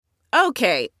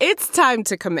Okay, it's time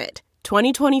to commit.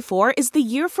 2024 is the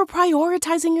year for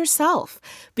prioritizing yourself.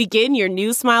 Begin your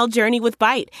new smile journey with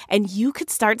Byte, and you could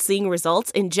start seeing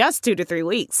results in just 2 to 3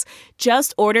 weeks.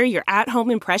 Just order your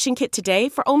at-home impression kit today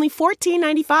for only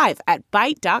 $14.95 at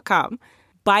Byte.com.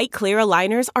 Byte Clear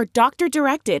aligners are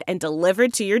doctor-directed and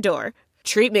delivered to your door.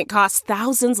 Treatment costs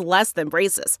thousands less than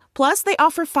braces. Plus, they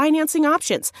offer financing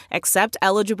options, accept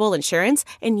eligible insurance,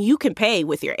 and you can pay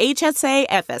with your HSA,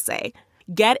 FSA.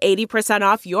 Get 80%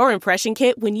 off your impression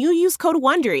kit when you use code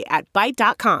WONDERY at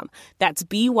Byte.com. That's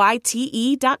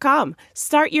BYTE.com.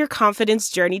 Start your confidence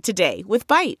journey today with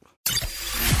Byte.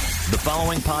 The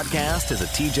following podcast is a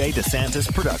TJ DeSantis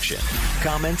production.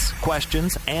 Comments,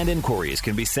 questions, and inquiries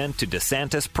can be sent to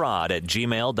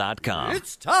DeSantisProd@gmail.com.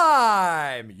 It's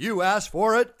time! You asked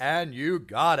for it, and you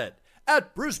got it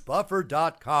at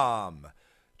BruceBuffer.com.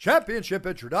 Championship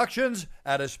introductions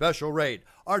at a special rate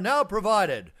are now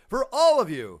provided for all of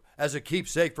you as a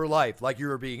keepsake for life, like you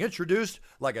are being introduced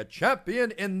like a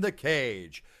champion in the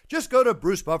cage. Just go to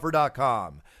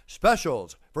BruceBuffer.com.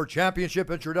 Specials for championship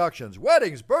introductions,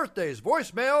 weddings, birthdays,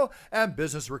 voicemail, and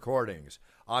business recordings.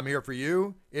 I'm here for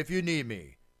you if you need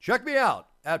me. Check me out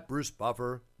at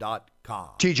BruceBuffer.com.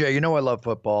 TJ, you know I love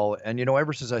football, and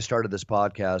ever since I started this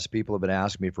podcast, people have been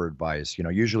asking me for advice.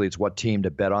 Usually it's what team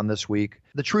to bet on this week.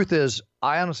 The truth is,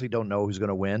 I honestly don't know who's going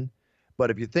to win,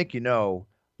 but if you think you know,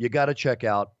 you got to check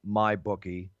out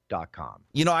mybookie.com.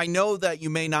 I know that you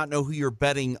may not know who you're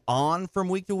betting on from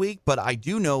week to week, but I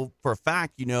do know for a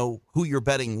fact you know who you're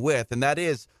betting with, and that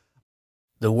is...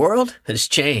 The world has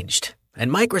changed,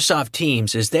 and Microsoft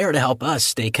Teams is there to help us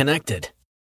stay connected.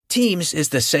 Teams is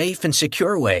the safe and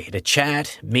secure way to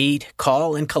chat, meet,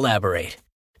 call, and collaborate.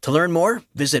 To learn more,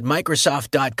 visit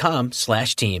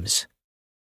Microsoft.com/Teams.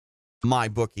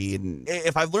 MyBookie. And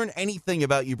if I've learned anything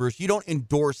about you, Bruce, you don't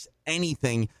endorse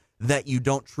anything that you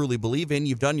don't truly believe in.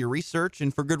 You've done your research,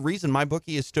 and for good reason.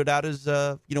 MyBookie has stood out as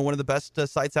one of the best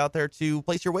sites out there to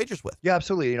place your wagers with. Yeah,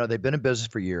 absolutely. They've been in business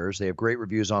for years. They have great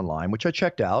reviews online, which I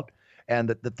checked out. And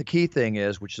the key thing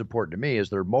is, which is important to me,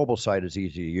 is their mobile site is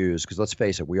easy to use because, let's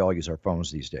face it, we all use our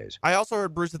phones these days. I also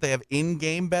heard, Bruce, that they have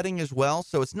in-game betting as well.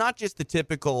 So it's not just the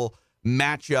typical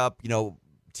matchup,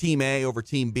 Team A over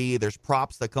Team B. There's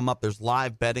props that come up. There's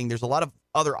live betting. There's a lot of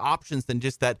other options than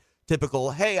just that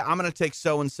typical, hey, I'm going to take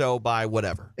so-and-so by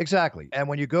whatever. Exactly. And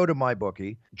when you go to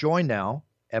MyBookie, join now,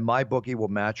 and MyBookie will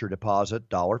match your deposit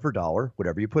dollar for dollar,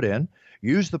 whatever you put in.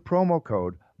 Use the promo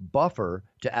code BUFFER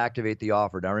to activate the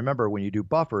offer. Now, remember, when you do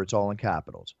buffer, it's all in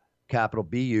capitals. Capital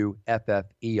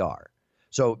BUFFER.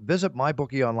 So visit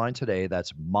MyBookie online today.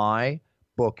 That's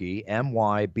MyBookie,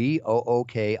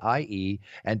 MYBOOKIE.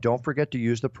 And don't forget to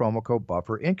use the promo code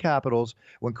BUFFER in capitals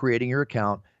when creating your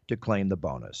account to claim the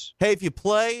bonus. Hey, if you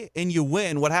play and you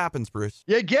win, what happens, Bruce?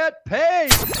 You get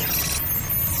paid!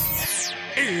 It's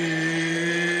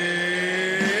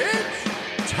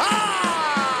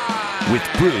time! With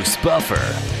Bruce Buffer.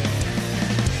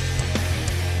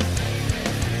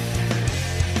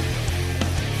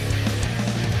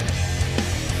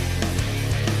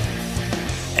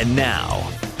 And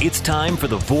now, it's time for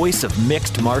the voice of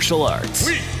mixed martial arts.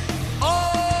 We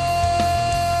are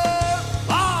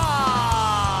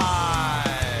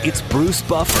live! It's Bruce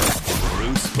Buffer.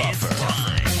 Bruce Buffer.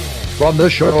 From the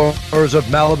shores of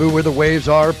Malibu where the waves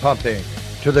are pumping,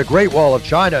 to the Great Wall of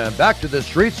China and back to the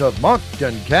streets of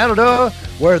Moncton, Canada,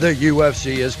 where the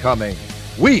UFC is coming.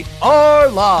 We are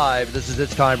live. This is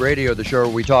It's Time Radio, the show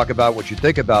where we talk about what you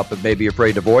think about but may be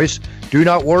afraid to voice. Do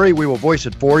not worry, we will voice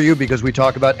it for you because we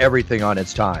talk about everything on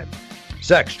It's Time.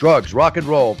 Sex, drugs, rock and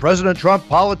roll, President Trump,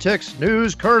 politics,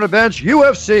 news, current events,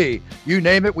 UFC. You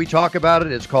name it, we talk about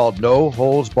it. It's called No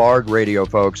Holds Barred Radio,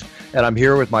 folks. And I'm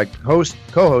here with my co-host,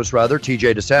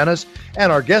 TJ DeSantis,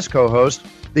 and our guest co-host,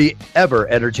 the ever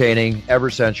entertaining, ever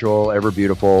sensual, ever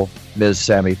beautiful Ms.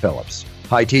 Sammy Phillips.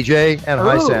 Hi, TJ, and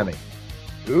hi, Sammy.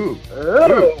 Ooh.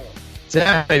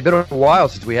 Sammy, it's been a while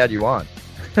since we had you on.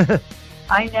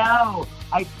 I know.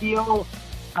 I feel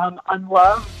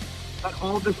unloved, but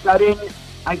all of a sudden,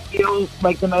 I feel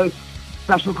like the most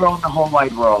special girl in the whole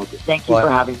wide world. Thank you for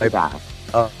having me back.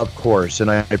 Of course,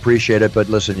 and I appreciate it. But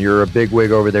listen, you're a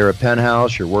bigwig over there at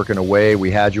Penthouse. You're working away.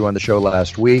 We had you on the show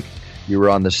last week. You were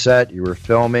on the set. You were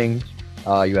filming.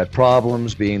 You had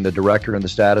problems being the director and the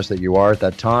status that you are at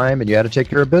that time, and you had to take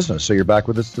care of business. So you're back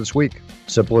with us this week.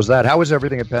 Simple as that. How is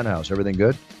everything at Penthouse? Everything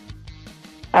good?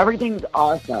 Everything's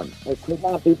awesome. It could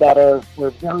not be better. We're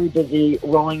very busy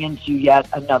rolling into yet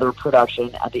another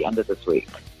production at the end of this week.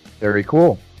 Very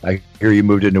cool. I hear you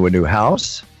moved into a new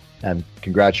house, and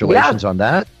congratulations on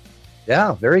that.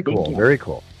 Yeah, very cool. Very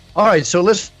cool. All right, so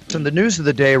listen, the news of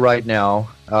the day right now,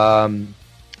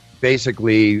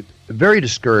 basically very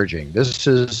discouraging. This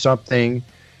is something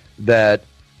that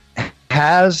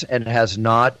has and has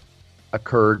not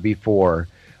occurred before.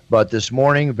 But this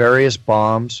morning, various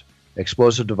bombs,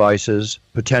 explosive devices,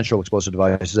 potential explosive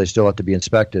devices, they still have to be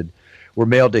inspected, were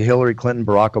mailed to Hillary Clinton,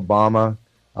 Barack Obama,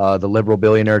 the liberal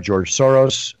billionaire George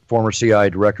Soros, former CIA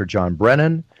Director John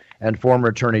Brennan, and former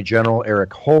Attorney General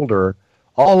Eric Holder,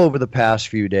 all over the past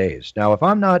few days. Now, if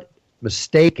I'm not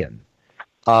mistaken...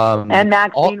 and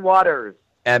Maxine Waters.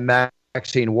 And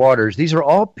Maxine Waters. These are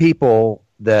all people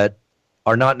that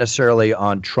are not necessarily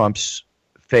on Trump's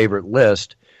favorite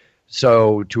list,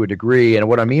 so to a degree. And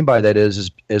what I mean by that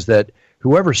is that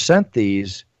whoever sent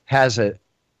these has a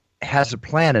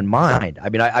plan in mind. I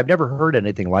mean, I've never heard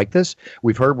anything like this.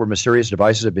 We've heard where mysterious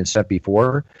devices have been sent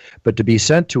before, but to be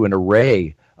sent to an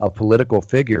array of political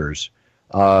figures,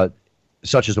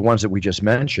 such as the ones that we just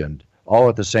mentioned, all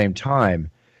at the same time,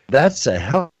 that's a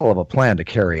hell of a plan to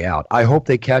carry out. I hope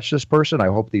they catch this person. I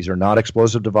hope these are not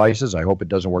explosive devices. I hope it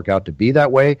doesn't work out to be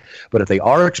that way. But if they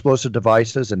are explosive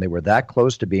devices and they were that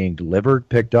close to being delivered,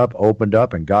 picked up, opened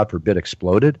up, and God forbid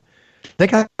exploded,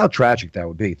 think how tragic that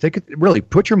would be. Really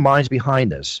put your minds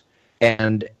behind this.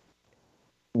 And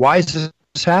why is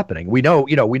this happening? We know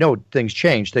things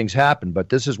change, things happen, but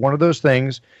this is one of those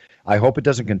things. I hope it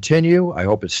doesn't continue. I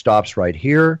hope it stops right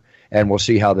here. And we'll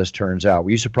see how this turns out.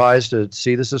 Were you surprised to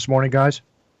see this morning, guys?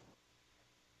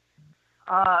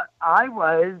 I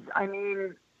was. I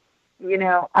mean,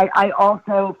 I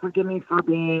also, forgive me for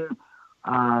being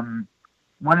one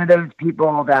of those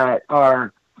people that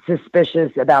are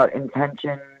suspicious about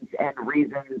intentions and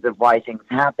reasons of why things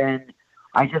happen.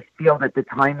 I just feel that the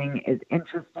timing is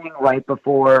interesting right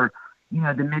before, the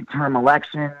midterm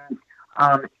elections.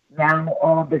 Now,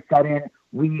 all of a sudden,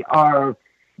 we are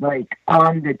like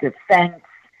on the defense,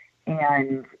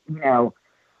 and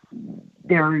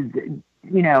there's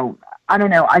I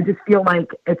don't know, I just feel like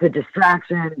it's a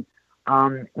distraction.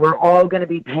 We're all going to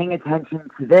be paying attention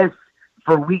to this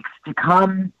for weeks to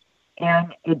come,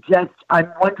 and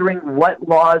I'm wondering what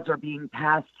laws are being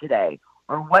passed today,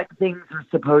 or what things are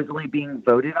supposedly being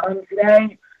voted on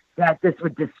today that this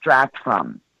would distract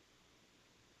from.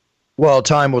 Well,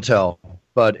 time will tell,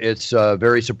 but it's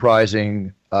very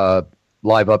surprising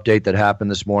live update that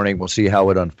happened this morning. We'll see how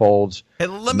it unfolds. Hey,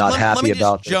 let me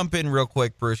just jump in real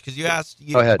quick, Bruce, because you asked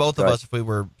both of us if we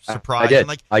were surprised.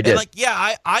 I did.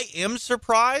 I am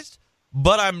surprised,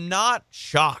 but I'm not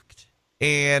shocked.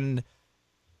 And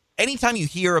anytime you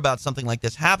hear about something like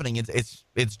this happening,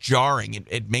 it's jarring.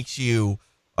 It makes you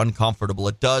uncomfortable.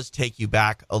 It does take you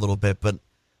back a little bit. But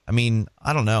I mean,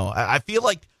 I don't know. I feel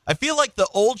like the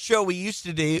old show we used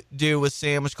to do with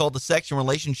Sam was called the Sex and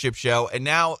Relationship Show, and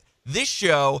now this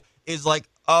show is like,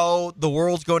 oh, the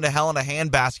world's going to hell in a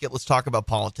handbasket. Let's talk about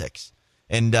politics.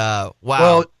 And wow,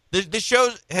 well, this show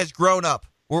has grown up.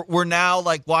 We're now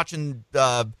like watching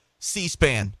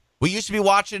C-SPAN. We used to be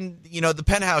watching, the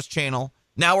Penthouse channel.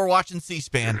 Now we're watching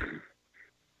C-SPAN.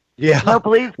 Yeah. No,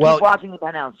 please keep watching the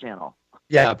Penthouse channel.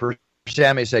 Yeah, for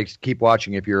Sammy's sake, keep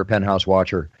watching if you're a Penthouse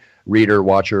watcher. Reader,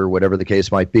 watcher, whatever the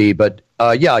case might be. But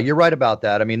yeah, you're right about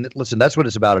that. I mean, listen, that's what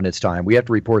it's about in its time. We have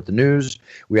to report the news.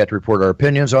 We have to report our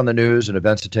opinions on the news and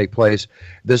events that take place.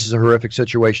 This is a horrific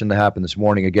situation that happened this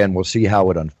morning. Again, we'll see how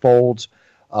it unfolds.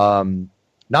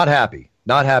 Not happy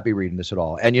reading this at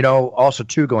all. And, also,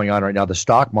 too, going on right now, the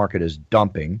stock market is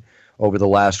dumping over the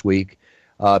last week.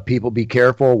 People, be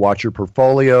careful. Watch your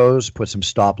portfolios. Put some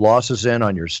stop losses in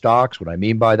on your stocks. What I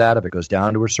mean by that, if it goes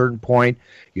down to a certain point,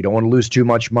 you don't want to lose too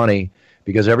much money,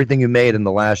 because everything you made in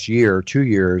the last year, 2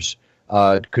 years,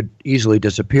 could easily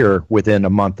disappear within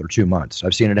a month or 2 months.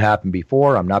 I've seen it happen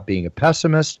before. I'm not being a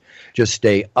pessimist. Just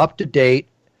stay up to date.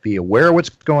 Be aware of what's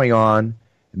going on.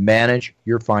 Manage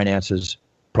your finances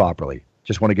properly.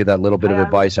 Just want to give that little bit of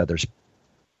advice out there.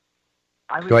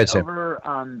 Go ahead,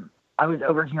 Sam. I was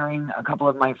overhearing a couple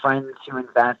of my friends who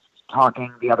invest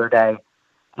talking the other day,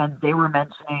 and they were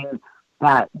mentioning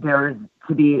that there's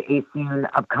to be a soon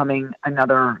upcoming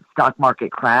another stock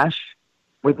market crash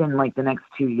within like the next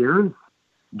 2 years.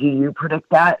 Do you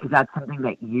predict that? Is that something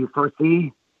that you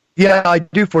foresee? Yeah, I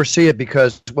do foresee it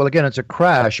because, well, again, it's a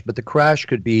crash, but the crash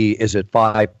could be, is it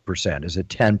 5%? Is it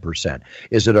 10%?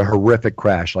 Is it a horrific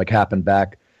crash like happened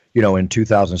back, in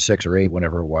 2006 or 8,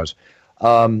 whenever it was?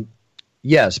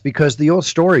 Yes, because the old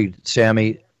story,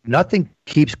 Sammy, nothing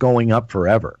keeps going up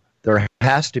forever. There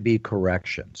has to be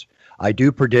corrections. I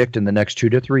do predict in the next 2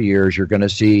 to 3 years, you're going to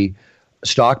see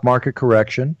stock market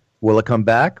correction. Will it come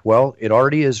back? Well, it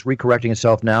already is recorrecting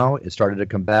itself now. It started to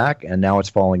come back, and now it's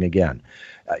falling again.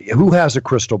 Who has a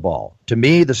crystal ball? To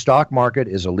me, the stock market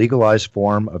is a legalized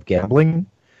form of gambling.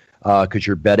 because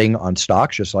you're betting on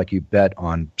stocks just like you bet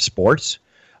on sports.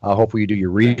 Hopefully you do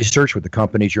your research with the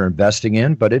companies you're investing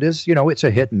in, but it is, it's a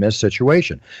hit and miss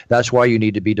situation. That's why you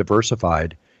need to be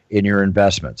diversified in your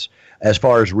investments. As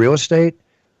far as real estate,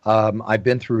 I've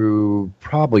been through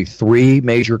probably 3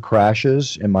 major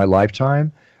crashes in my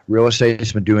lifetime. Real estate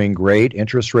has been doing great.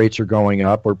 Interest rates are going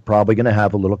up. We're probably going to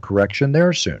have a little correction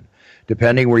there soon.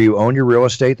 Depending where you own your real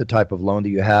estate, the type of loan that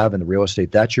you have, and the real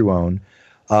estate that you own,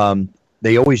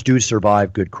 they always do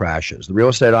survive good crashes. The real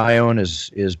estate I own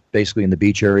is basically in the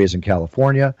beach areas in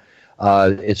California.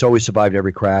 It's always survived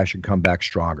every crash and come back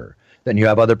stronger. Then you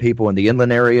have other people in the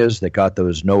inland areas that got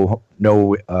those no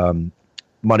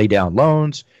money down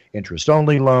loans, interest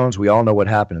only loans. We all know what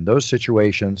happened in those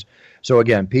situations. So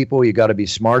again, people, you got to be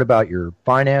smart about your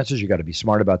finances. You got to be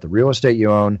smart about the real estate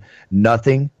you own.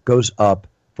 Nothing goes up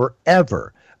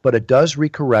forever, but it does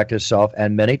recorrect itself,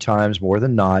 and many times, more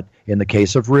than not, in the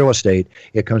case of real estate,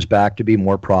 it comes back to be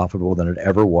more profitable than it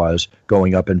ever was,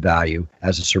 going up in value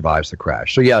as it survives the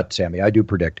crash. So yeah, Sammy, I do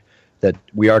predict that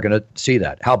we are going to see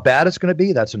that. How bad it's going to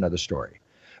be, that's another story.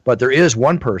 But there is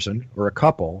one person or a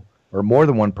couple or more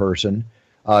than one person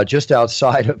just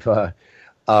outside of, or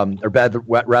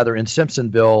rather in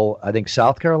Simpsonville, I think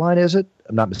South Carolina, is it?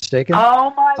 I'm not mistaken.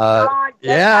 Oh my God!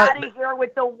 Get yeah. out of here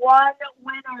with the one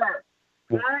winner.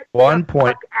 Get 1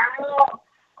 point.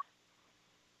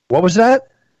 What was that,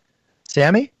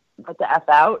 Sammy? Get the F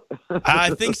out. I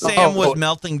think Sam was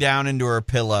melting down into her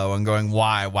pillow and going,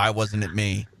 "Why? Why wasn't it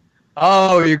me?"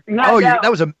 That's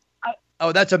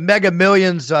a Mega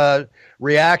Millions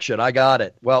reaction. I got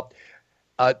it. Well,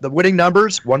 the winning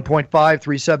numbers,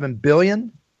 1.537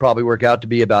 billion, probably work out to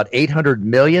be about 800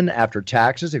 million after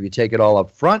taxes if you take it all up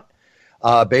front.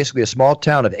 Basically a small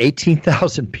town of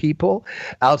 18,000 people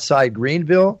outside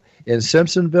Greenville in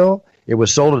Simpsonville. It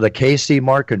was sold at a KC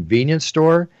Mart convenience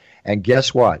store. And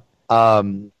guess what? They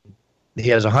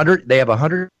have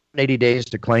 180 days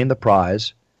to claim the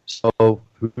prize. So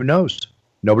who knows?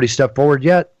 Nobody stepped forward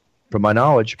yet, from my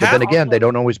knowledge. But then again, they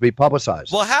don't always be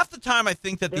publicized. Well, half the time I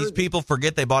think that these people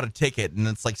forget they bought a ticket, and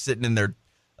it's like sitting in their,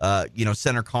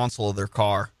 center console of their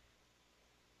car.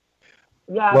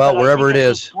 Yeah. Well, wherever it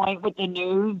is. Point with the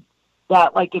news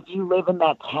that, like, if you live in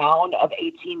that town of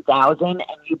 18,000 and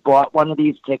you bought one of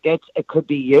these tickets, it could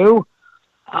be you.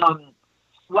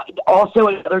 Also,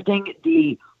 another thing,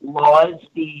 the laws,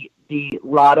 the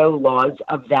lotto laws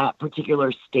of that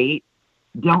particular state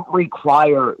don't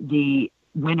require the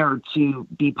winner to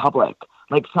be public.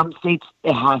 Like some states,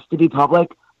 it has to be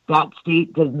public. That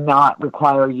state does not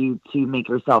require you to make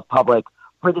yourself public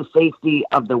for the safety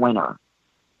of the winner.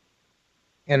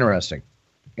 Interesting.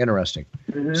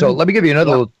 Mm-hmm. So let me give you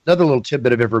another little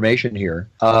tidbit of information here.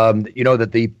 That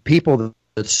the people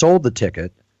that sold the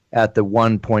ticket at the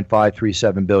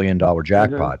 $1.537 billion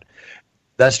jackpot,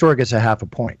 that store gets a half a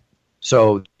point.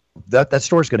 So that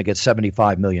store is going to get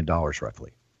 $75 million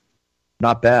roughly.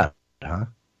 Not bad, huh?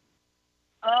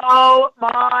 Oh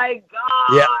my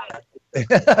God!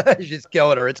 Yeah, she's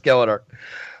killing her. It's killing her.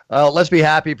 Let's be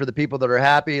happy for the people that are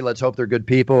happy. Let's hope they're good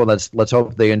people. Let's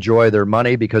hope they enjoy their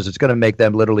money, because it's going to make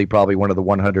them literally probably one of the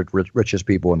 100 richest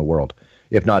people in the world,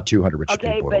 if not 200 richest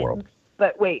people in the world.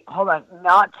 But wait, hold on.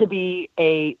 Not to be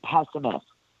a pessimist,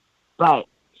 but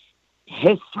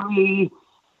history,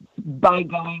 by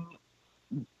going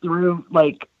through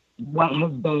like what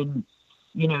has been,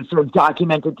 sort of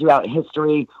documented throughout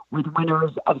history with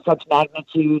winners of such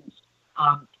magnitudes,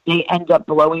 they end up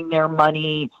blowing their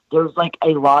money. There's like a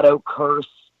lotto curse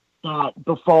that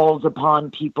befalls upon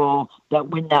people that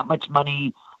win that much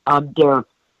money. They're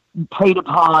preyed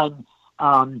upon.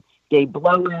 They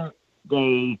blow it.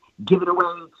 They give it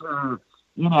away for,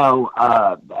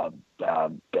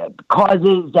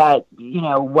 causes that,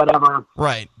 whatever.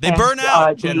 Right. They burn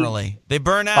out, generally. They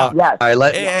burn out. Yes.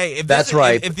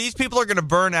 If these people are going to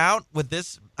burn out with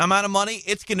this amount of money,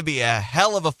 it's going to be a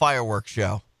hell of a fireworks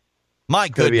show. My goodness.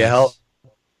 It's going to be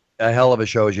a hell of a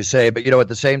show, as you say. But, at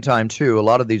the same time, too, a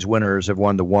lot of these winners have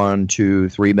won the 1, 2,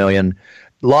 3 million.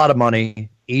 A lot of money,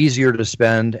 easier to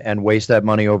spend and waste that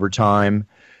money over time.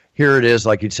 Here it is,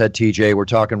 like you said, TJ, we're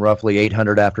talking roughly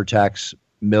 800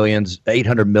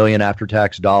 million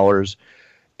after-tax dollars.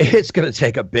 It's going to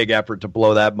take a big effort to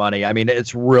blow that money. I mean,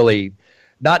 it's really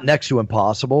not next to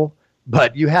impossible,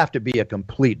 but you have to be a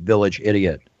complete village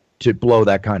idiot to blow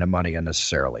that kind of money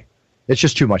unnecessarily. It's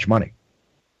just too much money.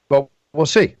 But we'll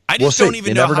see. I just don't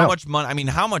even know how much money. I mean,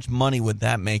 how much money would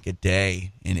that make a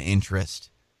day in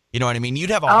interest? You know what I mean? You'd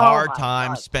have a hard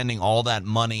time spending all that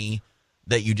money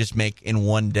that you just make in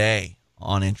one day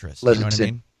on interest. You know what I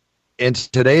mean? In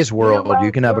today's world,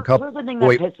 you can have a couple.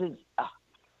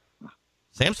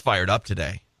 Sam's fired up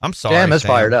today. I'm sorry, Sam is Sam.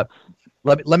 fired up.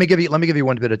 Let me give you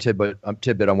one bit of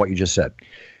tidbit on what you just said.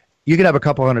 You can have a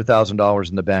couple $100,000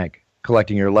 in the bank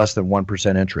collecting your less than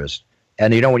 1% interest,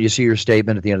 and when you see your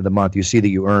statement at the end of the month, you see that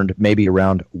you earned maybe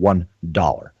around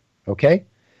 $1. Okay,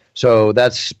 so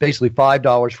that's basically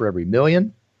 $5 for every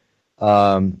million.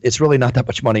 It's really not that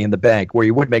much money in the bank. Where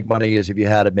you would make money is if you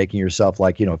had it making yourself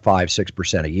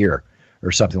 5-6% a year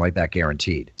or something like that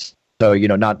guaranteed. So,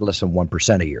 not less than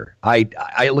 1% a year.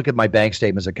 I look at my bank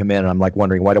statements that come in and I'm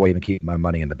wondering, why do I even keep my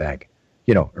money in the bank?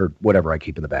 Or whatever I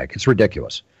keep in the bank. It's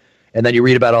ridiculous. And then you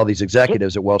read about all these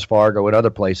executives at Wells Fargo and other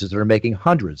places that are making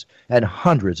hundreds and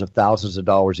hundreds of thousands of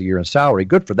dollars a year in salary.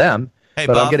 Good for them. Hey,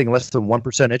 but Buff, I'm getting less than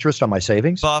 1% interest on my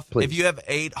savings. Buff, Please. if you have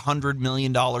 $800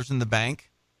 million in the bank,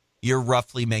 you're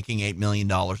roughly making $8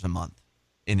 million a month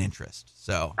in interest.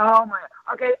 So. Oh my.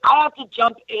 Okay, I have to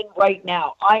jump in right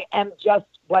now. I am just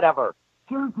whatever.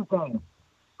 Here's the thing.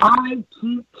 I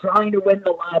keep trying to win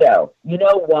the lotto. You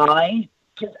know why?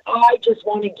 Because I just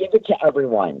want to give it to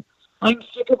everyone. I'm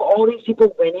sick of all these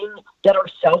people winning that are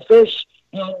selfish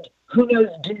and who knows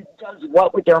does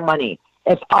what with their money.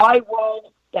 If I won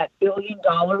that $1 billion,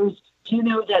 do you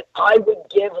know that I would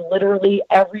give literally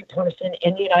every person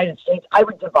in the United States? I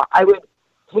would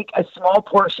take a small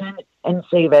portion and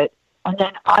save it, and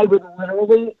then I would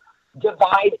literally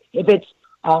divide. If it's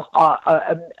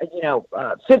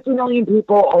 50 million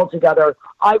people altogether,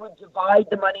 I would divide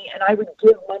the money and I would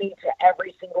give money to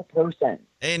every single person.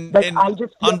 And I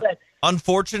just feel that.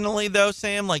 Unfortunately, though,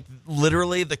 Sam,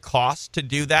 literally the cost to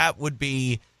do that would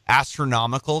be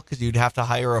astronomical because you'd have to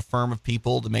hire a firm of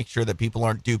people to make sure that people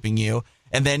aren't duping you.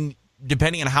 And then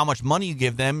depending on how much money you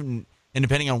give them and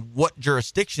depending on what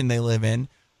jurisdiction they live in,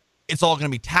 it's all going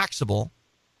to be taxable.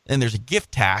 And there's a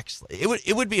gift tax.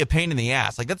 It would be a pain in the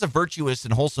ass. That's a virtuous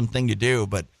and wholesome thing to do,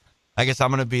 but I guess I'm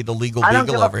going to be the legal I don't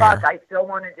beagle give a over fuck. here. I still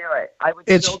want to do it. I would.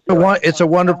 It's still do it. It's a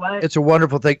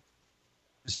wonderful thing,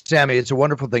 Sammy. It's a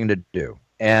wonderful thing to do,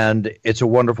 and it's a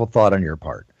wonderful thought on your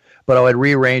part. But I would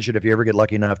rearrange it if you ever get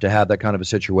lucky enough to have that kind of a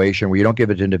situation where you don't give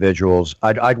it to individuals.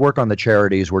 I'd work on the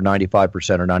charities where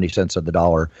 95% or 90 cents of the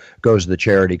dollar goes to the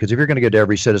charity, because if you're going to give to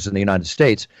every citizen in the United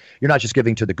States, you're not just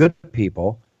giving to the good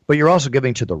people, but you're also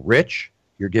giving to the rich.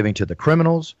 You're giving to the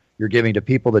criminals. You're giving to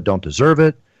people that don't deserve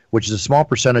it, which is a small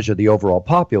percentage of the overall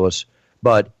populace,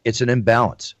 but it's an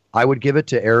imbalance. I would give it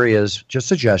to areas, just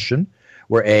suggestion,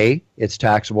 where A, it's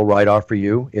taxable write-off for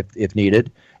you if needed,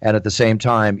 and at the same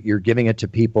time, you're giving it to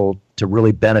people to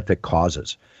really benefit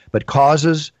causes, but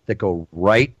causes that go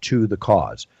right to the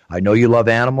cause. I know you love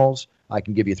animals. I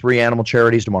can give you 3 animal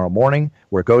charities tomorrow morning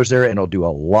where it goes there, and it'll do a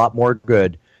lot more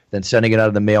good than sending it out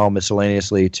of the mail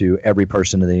miscellaneously to every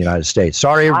person in the United States.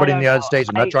 Sorry, everybody in the United States.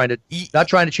 I'm not trying to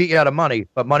cheat you out of money,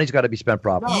 but money's got to be spent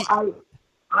properly. No,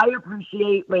 I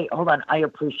appreciate. Wait, hold on. I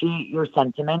appreciate your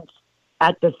sentiments.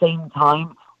 At the same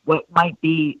time, what might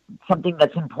be something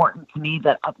that's important to me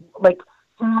that, say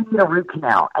I need a root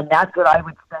canal, and that's what I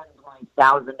would spend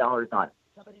 $1,000 on.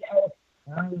 Somebody else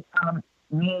might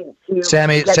need to.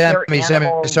 Sammy, sorry,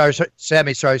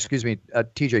 excuse me,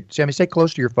 TJ. Sammy, stay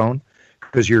close to your phone.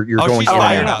 Because you're going in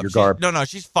and out. Your garb. No,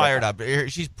 she's fired up.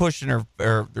 She's pushing her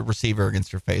receiver against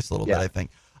her face a little bit, I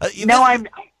think. I'm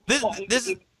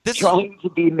trying to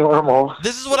be normal.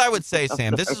 This is what I would say,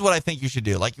 Sam. This is what I think you should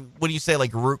do. When you say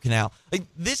root canal,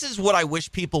 this is what I wish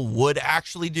people would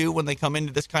actually do when they come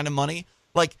into this kind of money.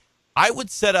 I would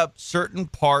set up certain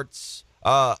parts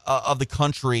of the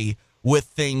country with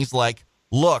things like,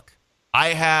 look, I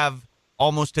have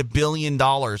almost $1 billion.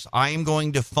 I am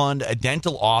going to fund a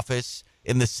dental office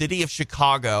in the city of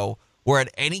Chicago, where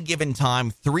at any given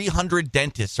time, 300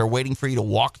 dentists are waiting for you to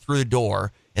walk through the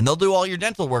door, and they'll do all your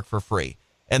dental work for free.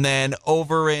 And then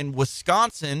over in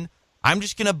Wisconsin, I'm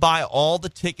just going to buy all the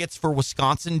tickets for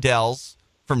Wisconsin Dells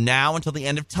from now until the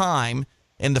end of time,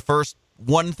 and the first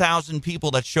 1,000 people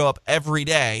that show up every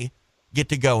day get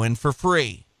to go in for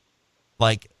free.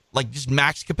 Just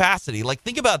max capacity.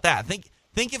 Think about that. Think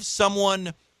if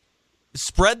someone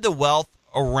spread the wealth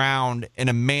around in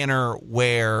a manner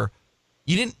where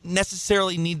you didn't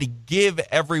necessarily need to give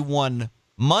everyone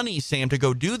money, Sam, to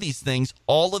go do these things.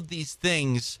 All of these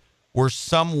things were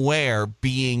somewhere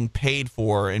being paid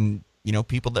for, and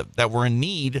people that were in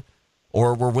need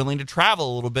or were willing to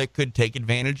travel a little bit could take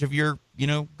advantage of your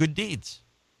good deeds.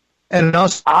 And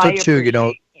also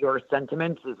too, your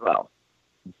sentiments as well.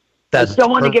 I still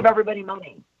want to give everybody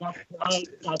money.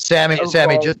 Sammy,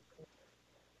 just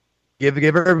give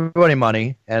everybody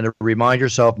money and remind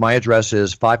yourself my address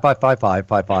is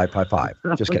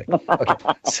 5555-5555. Just kidding.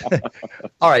 Okay.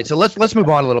 All right, so let's move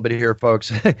on a little bit here, folks.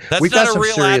 That's We've not got a some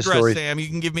real serious address, stories. Sam. You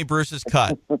can give me Bruce's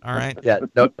cut. All right. Yeah,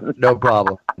 no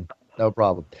problem. No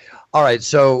problem. All right,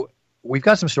 so we've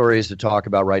got some stories to talk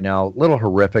about right now. A little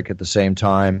horrific at the same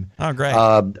time. Oh, great.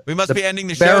 We must be ending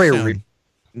the show soon.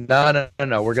 No.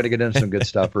 We're going to get into some good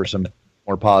stuff for some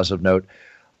more positive note.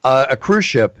 A cruise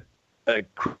ship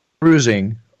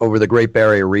cruising over the Great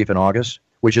Barrier Reef in August,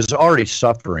 which is already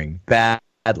suffering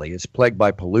badly. It's plagued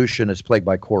by pollution. It's plagued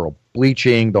by coral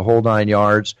bleaching, the whole 9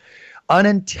 yards.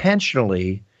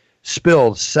 Unintentionally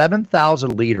spilled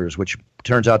 7,000 liters, which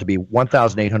turns out to be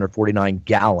 1,849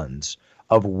 gallons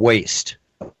of waste,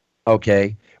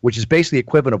 okay, which is basically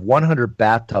equivalent of 100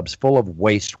 bathtubs full of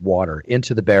waste water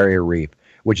into the Barrier Reef,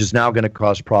 which is now going to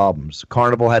cause problems.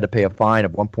 Carnival had to pay a fine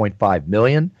of $1.5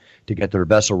 million to get their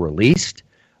vessel released.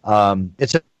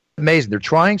 It's amazing. They're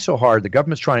trying so hard. The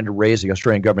government's trying to raise, the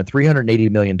Australian government,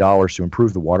 $380 million to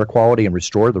improve the water quality and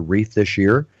restore the reef this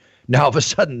year. Now, all of a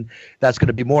sudden, that's going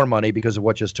to be more money because of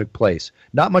what just took place.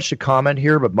 Not much to comment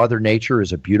here, but Mother Nature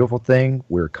is a beautiful thing.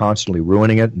 We're constantly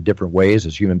ruining it in different ways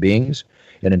as human beings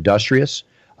and industrious.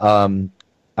 I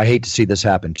hate to see this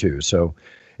happen, too. So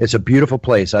it's a beautiful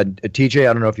place. TJ,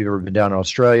 I don't know if you've ever been down in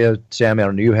Australia. Sammy, I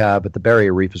don't know you have, but the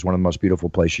Barrier Reef is one of the most beautiful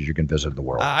places you can visit in the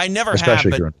world. I never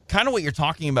especially have, but kind of what you're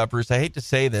talking about, Bruce. I hate to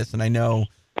say this, and I know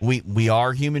we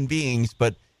are human beings,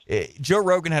 but Joe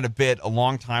Rogan had a bit a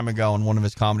long time ago in one of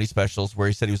his comedy specials where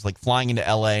he said he was like flying into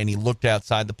L.A. and he looked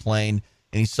outside the plane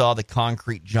and he saw the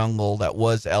concrete jungle that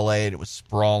was L.A. and it was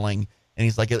sprawling. And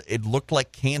he's like, it looked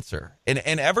like cancer. And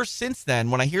ever since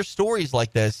then, when I hear stories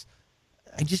like this,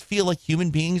 I just feel like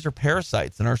human beings are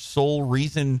parasites, and our sole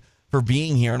reason for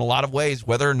being here in a lot of ways,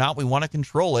 whether or not we want to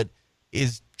control it,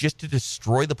 is just to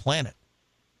destroy the planet.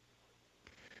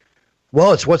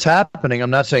 Well, it's what's happening. I'm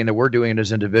not saying that we're doing it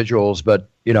as individuals, but,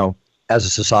 as a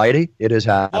society, it is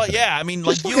happening. Well, yeah. I mean,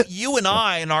 like you and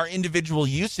I and our individual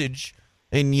usage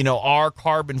and, our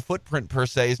carbon footprint per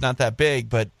se is not that big,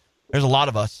 but there's a lot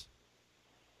of us.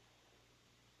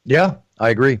 Yeah, I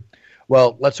agree.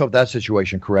 Well, let's hope that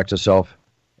situation corrects itself.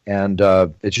 And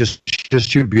it's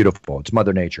just too beautiful. It's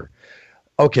Mother Nature.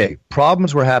 Okay,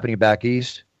 problems were happening back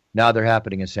east. Now they're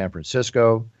happening in San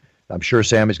Francisco. I'm sure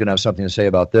Sammy's going to have something to say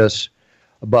about this.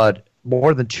 But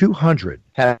more than 200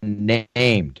 have been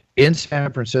named in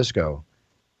San Francisco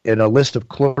in a list of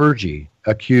clergy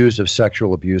accused of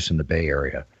sexual abuse in the Bay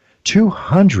Area.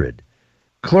 200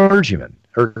 clergymen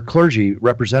or clergy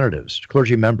representatives,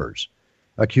 clergy members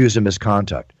accused of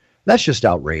misconduct. That's just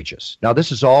outrageous. Now,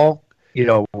 this is all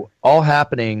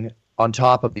happening on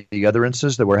top of the other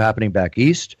instances that were happening back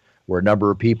east, where a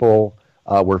number of people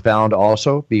were found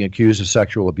also being accused of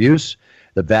sexual abuse.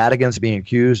 The Vatican's being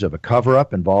accused of a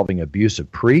cover-up involving abuse of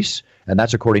priests, and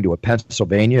that's according to a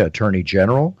Pennsylvania attorney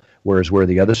general, where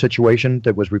the other situation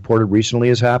that was reported recently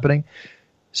is happening.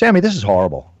 Sammy, this is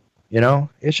horrible.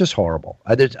 It's just horrible.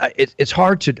 It's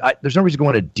hard to there's no reason to go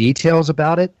into details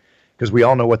about it because we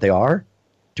all know what they are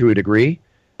to a degree,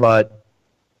 but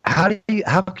how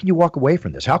can you walk away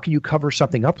from this? How can you cover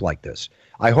something up like this?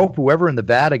 I hope whoever in the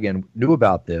Vatican knew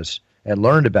about this and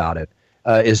learned about it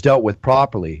is dealt with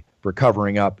properly for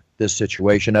covering up this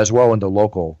situation, as well in the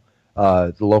local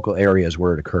areas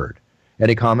where it occurred.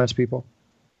 Any comments, people?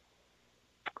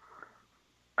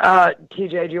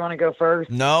 TJ, do you want to go first?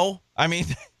 No, I mean,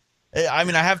 I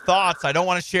have thoughts. I don't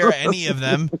want to share any of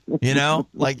them.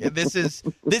 Like this is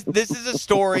a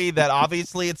story that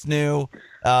obviously it's new,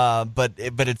 but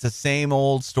it's the same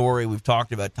old story we've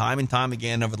talked about time and time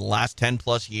again over the last 10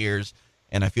 plus years,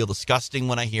 and I feel disgusting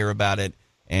when I hear about it.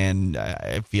 And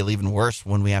I feel even worse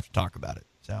when we have to talk about it.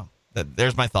 So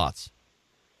there's my thoughts.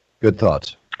 Good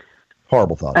thoughts.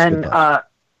 Horrible thoughts. And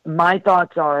my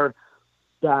thoughts are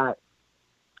that,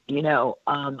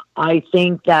 I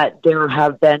think that there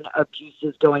have been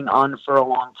abuses going on for a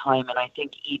long time. And I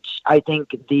think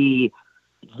the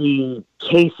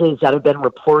cases that have been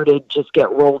reported just get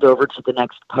rolled over to the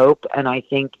next pope. And I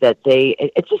think that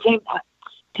it's the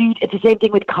same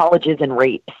thing with colleges and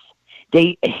rapes.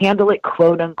 They handle it,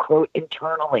 quote unquote,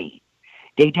 internally.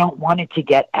 They don't want it to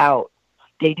get out.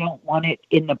 They don't want it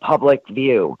in the public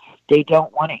view. They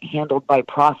don't want it handled by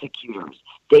prosecutors.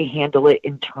 They handle it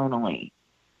internally,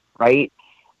 right?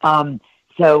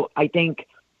 So I think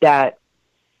that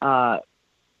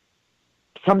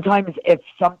sometimes if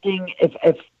something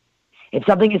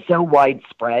is so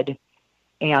widespread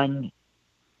and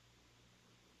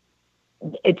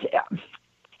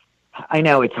I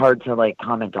know it's hard to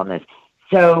comment on this.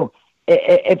 So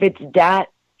if it's that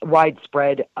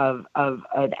widespread of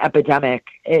an epidemic,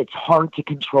 it's hard to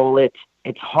control it.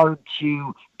 It's hard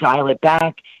to dial it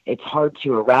back. It's hard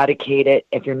to eradicate it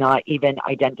if you're not even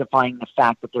identifying the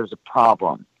fact that there's a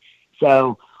problem.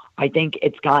 So I think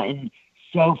it's gotten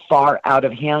so far out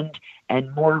of hand,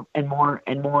 and more and more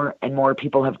and more and more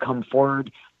people have come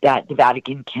forward that the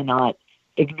Vatican cannot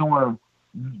ignore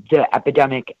the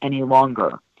epidemic any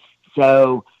longer.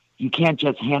 So you can't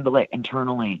just handle it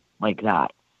internally like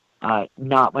that.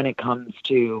 Not when it comes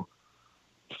to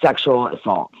sexual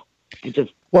assault. It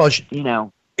just,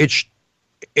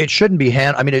 it shouldn't be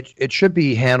it should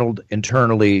be handled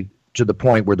internally to the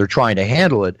point where they're trying to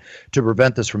handle it to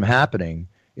prevent this from happening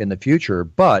in the future.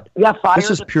 But fire this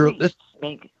is pure.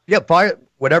 Fire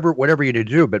whatever you need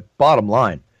to do. But bottom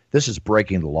line, this is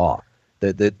breaking the law.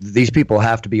 These people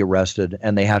have to be arrested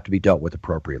and they have to be dealt with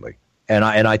appropriately. And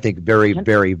I think very,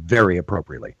 very, very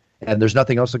appropriately. And there's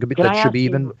nothing else that should be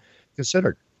even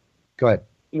considered. Go ahead.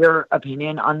 Your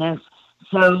opinion on this.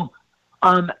 So,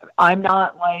 I'm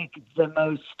not like the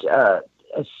most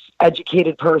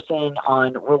educated person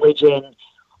on religion,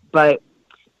 but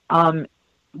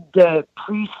the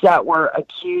priests that were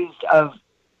accused of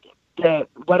if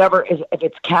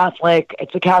it's Catholic,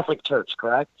 it's a Catholic church,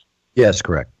 correct? Yes,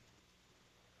 correct.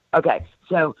 Okay,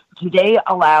 so do they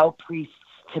allow priests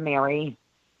to marry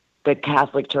the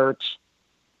Catholic Church?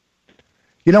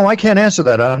 I can't answer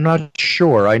that. I'm not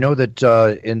sure. I know that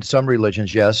in some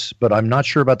religions, yes, but I'm not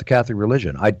sure about the Catholic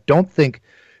religion. I don't think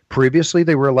previously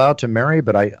they were allowed to marry,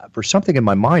 but for something in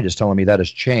my mind is telling me that has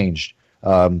changed,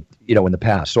 in the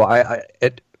past. So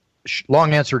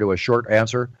long answer to a short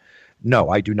answer, no,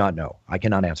 I do not know. I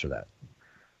cannot answer that.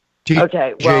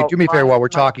 Okay, Jay, do me a favor while we're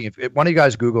talking. If one of you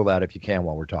guys Google that if you can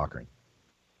while we're talking.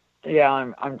 Yeah,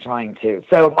 I'm trying to.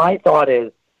 So my thought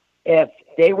is, if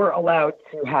they were allowed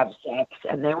to have sex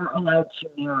and they were allowed to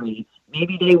marry,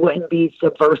 maybe they wouldn't be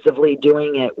subversively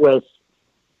doing it with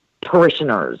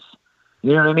parishioners.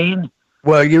 You know what I mean?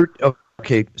 Well,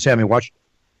 okay, Sammy. Watch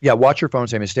your phone,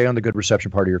 Sammy. Stay on the good reception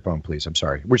part of your phone, please. I'm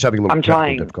sorry. We're just having a little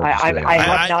difficulty. I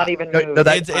have not even moved.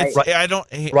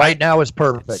 Right now is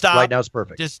perfect. Stop. Right now is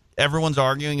perfect. Just everyone's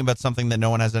arguing about something that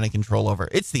no one has any control over.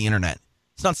 It's the internet.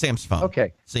 It's not Sam's phone.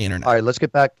 Okay. It's the internet. All right, let's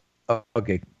get back.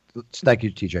 Okay. Thank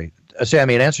you, TJ.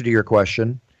 Sammy, in answer to your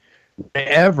question,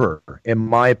 in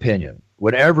my opinion,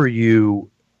 whenever you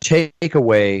take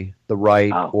away the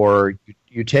right or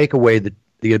you take away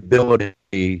the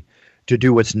ability to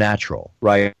do what's natural,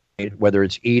 right? Whether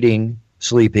it's eating,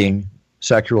 sleeping,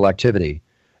 sexual activity,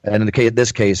 and in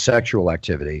this case, sexual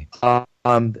activity,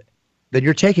 then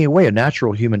you're taking away a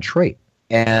natural human trait.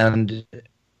 And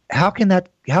how can that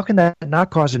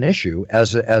not cause an issue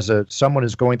as someone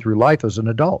is going through life as an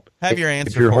adult? Have your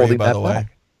answer for you, by the way.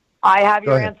 I have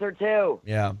your answer too.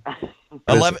 Yeah.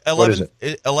 What is it?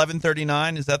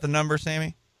 1139, is that the number,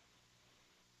 Sammy?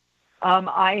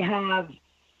 I have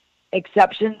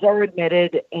exceptions are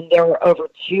admitted, and there were over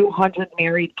 200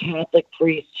 married Catholic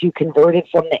priests who converted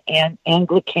from the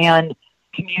Anglican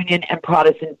Communion and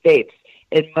Protestant faiths.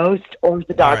 In most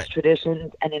Orthodox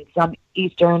traditions and in some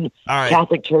Eastern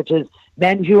Catholic churches,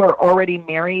 men who are already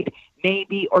married may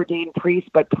be ordained priests,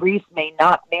 but priests may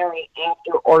not marry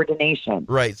after ordination.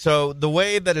 Right. So the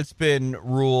way that it's been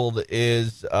ruled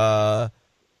is the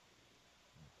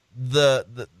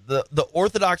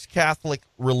Orthodox Catholic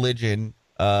religion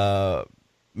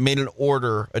made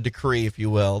a decree, if you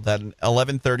will, that in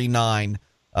 1139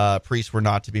 priests were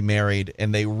not to be married,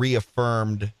 and they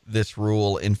reaffirmed this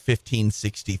rule in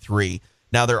 1563.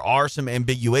 Now, there are some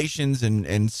ambiguations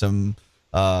and some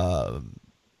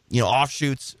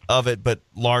offshoots of it, but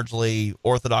largely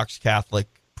Orthodox Catholic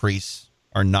priests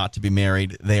are not to be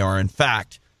married. They are, in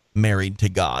fact, married to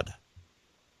God.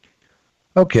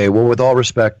 Okay, well, with all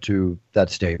respect to that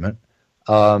statement,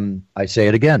 I say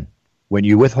it again. When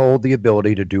you withhold the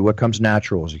ability to do what comes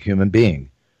natural as a human being,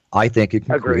 I think it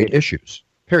can create issues.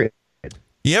 Period.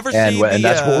 You ever see and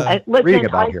that's what we're reading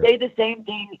about here. I say the same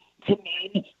thing to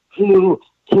men to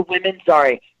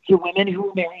women who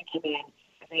are married to men.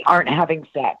 They aren't having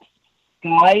sex.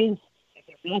 Guys, if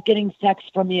they're not getting sex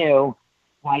from you,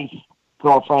 wife,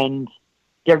 girlfriend,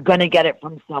 they're going to get it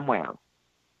from somewhere.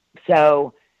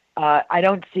 So I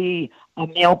don't see a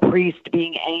male priest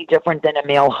being any different than a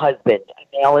male husband.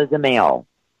 A male is a male.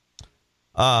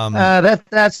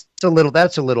 That's a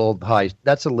little high.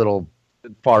 That's a little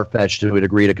far-fetched to a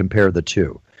degree to compare the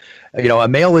two. A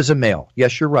male is a male.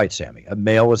 Yes, you're right, Sammy. A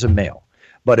male is a male.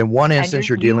 But in one instance,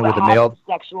 you're dealing with a male.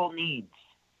 Sexual needs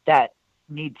that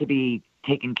need to be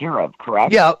taken care of,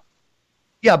 correct? Yeah,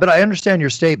 but I understand your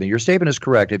statement. Your statement is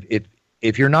correct.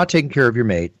 If you're not taking care of your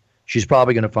mate, she's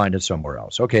probably going to find it somewhere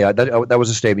else. Okay, that was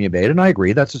a statement you made, and I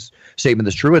agree. That's a statement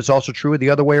that's true. It's also true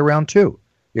the other way around, too.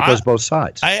 It goes both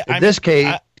sides. In this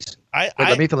case,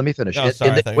 let me finish. Oh,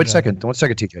 sorry, one second,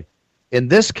 TJ. In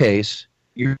this case,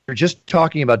 you're just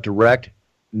talking about direct,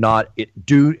 not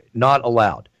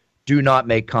allowed. do not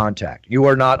make contact. You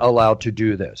are not allowed to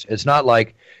do this. It's not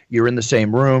like you're in the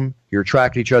same room, you're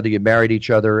attracted to each other, you married each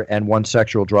other, and one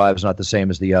sexual drive is not the same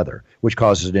as the other, which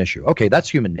causes an issue. Okay, that's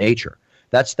human nature.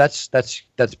 That's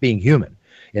being human.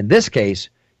 In this case,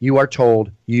 you are told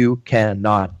you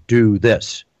cannot do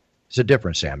this. There's a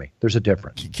difference, Sammy. There's a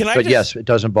difference. Yes, it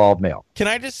does involve male. Can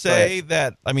I just say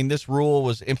that, this rule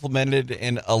was implemented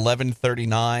in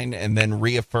 1139 and then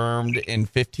reaffirmed in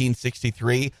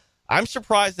 1563. I'm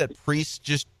surprised that priests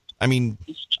just,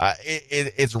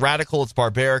 it's radical, it's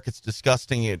barbaric, it's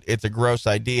disgusting, it's a gross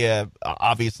idea.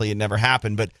 Obviously, it never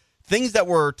happened, but things that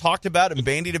were talked about and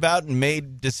bandied about and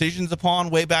made decisions upon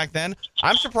way back then,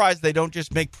 I'm surprised they don't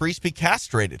just make priests be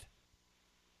castrated.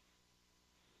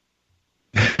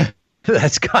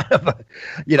 That's kind of a,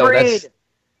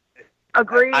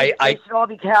 Agreed. They should all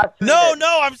be castrated.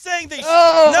 No, I'm saying they should.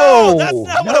 No, that's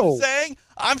not what I'm saying.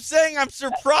 I'm saying I'm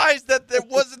surprised that there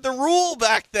wasn't the rule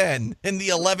back then in the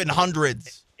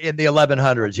 1100s. In the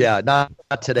 1100s, yeah. Not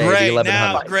today, great, the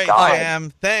 1100s. Great,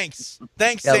 Sam. Thanks,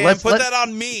 Sam. Put that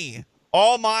on me.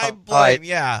 All my blame. Right.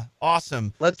 Yeah,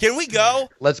 awesome. Can we go?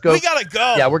 Let's go. We gotta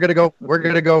go. Yeah, we're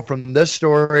gonna go from this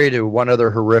story to one other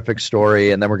horrific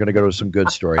story, and then we're gonna go to some good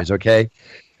stories. Okay.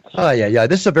 Yeah.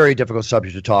 This is a very difficult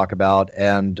subject to talk about,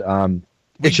 and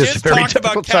it's just a very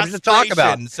difficult subject to talk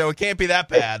about. So it can't be that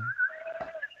bad.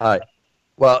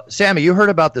 Well, Sammy, you heard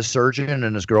about the surgeon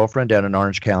and his girlfriend down in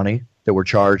Orange County that were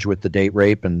charged with the date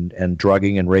rape and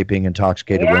drugging and raping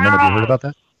intoxicated women. Have you heard about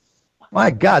that? My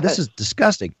God, this is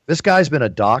disgusting. This guy's been a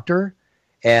doctor,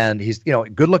 and he's,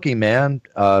 good-looking man,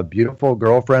 beautiful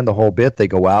girlfriend, the whole bit. They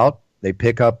go out, they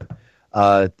pick up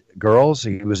girls.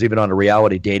 He was even on a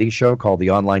reality dating show called The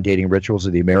Online Dating Rituals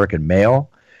of the American Male.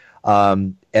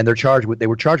 And they were charged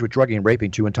with drugging and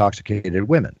raping two intoxicated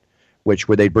women, where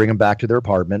they'd bring them back to their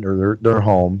apartment or their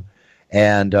home.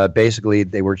 And basically,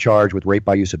 they were charged with rape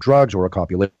by use of drugs, oral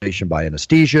copulation by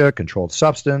anesthesia, controlled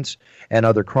substance, and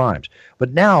other crimes.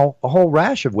 But now, a whole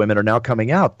rash of women are now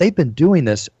coming out. They've been doing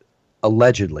this,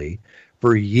 allegedly,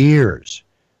 for years,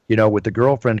 with the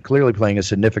girlfriend clearly playing a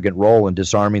significant role in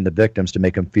disarming the victims to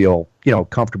make them feel,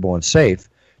 comfortable and safe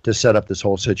to set up this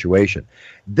whole situation.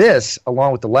 This,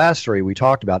 along with the last story we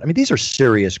talked about, these are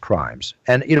serious crimes.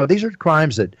 And, these are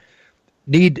crimes that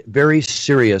need very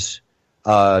serious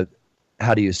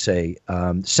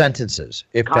sentences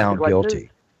if found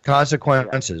guilty.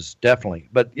 Consequences, definitely.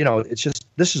 But, it's just,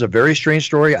 this is a very strange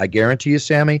story. I guarantee you,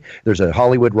 Sammy, there's a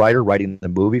Hollywood writer writing the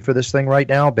movie for this thing right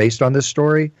now based on this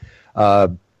story.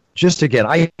 Just again,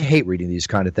 I hate reading these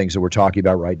kind of things that we're talking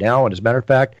about right now. And as a matter of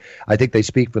fact, I think they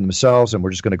speak for themselves, and we're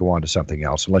just going to go on to something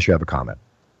else, unless you have a comment.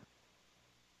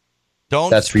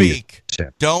 That's speak. For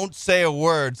you, don't say a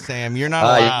word, Sam. You're not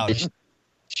allowed.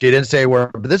 She didn't say a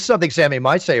word, but this is something Sammy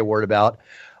might say a word about.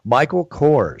 Michael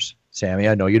Kors. Sammy,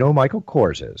 I know you know who Michael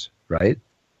Kors is, right?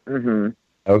 Mm-hmm.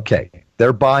 Okay.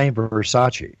 They're buying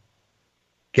Versace.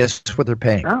 Guess what they're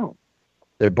paying? Oh.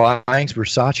 They're buying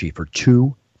Versace for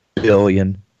 $2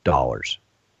 billion. Oh,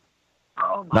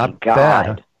 my Not God. bad.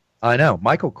 Huh? I know.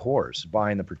 Michael Kors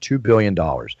buying them for $2 billion.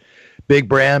 Big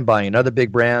brand buying another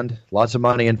big brand. Lots of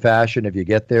money in fashion. If you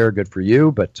get there, good for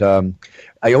you. But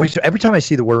every time I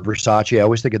see the word Versace, I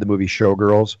always think of the movie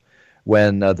Showgirls.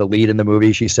 When the lead in the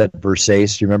movie, she said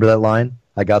Versace. Do you remember that line?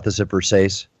 I got this at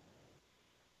Versace.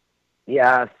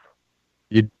 Yes.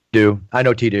 You do? I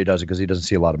know TJ doesn't because he doesn't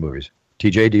see a lot of movies.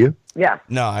 TJ, do you? Yeah.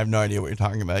 No, I have no idea what you're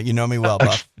talking about. You know me well,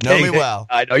 Buff. Know me well.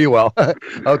 I know you well.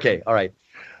 Okay, all right.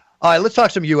 All right, let's talk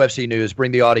some UFC news.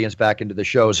 Bring the audience back into the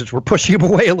show since we're pushing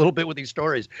them away a little bit with these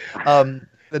stories.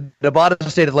 The Nevada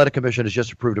State Athletic Commission has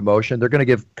just approved a motion. They're going to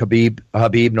give Habib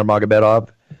Nurmagomedov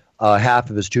half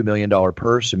of his $2 million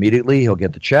purse immediately. He'll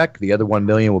get the check. The other $1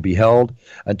 million will be held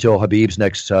until Habib's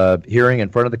next hearing in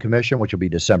front of the commission, which will be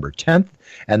December 10th.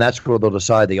 And that's where they'll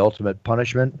decide the ultimate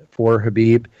punishment for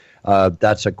Habib.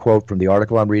 That's a quote from the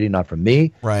article I'm reading, not from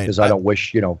me. Right. Because I don't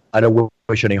wish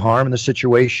any harm in the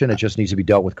situation. It just needs to be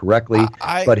dealt with correctly.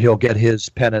 But he'll get his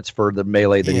penance for the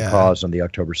melee that he caused on the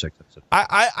October 6th incident.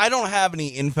 I don't have any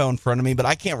info in front of me, but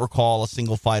I can't recall a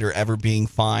single fighter ever being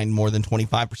fined more than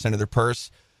 25% of their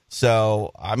purse.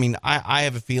 So, I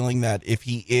have a feeling that if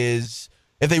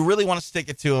they really want to stick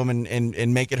it to him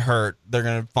and make it hurt, they're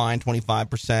going to fine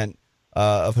 25%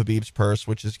 of Habib's purse,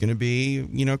 which is going to be,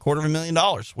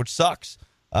 $250,000, which sucks.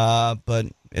 But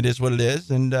it is what it is.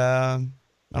 And I don't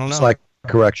know. It's like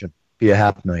correction, be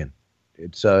 $500,000.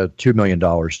 It's $2 million,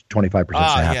 25%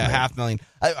 $500,000. $500,000.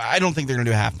 I don't think they're going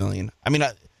to do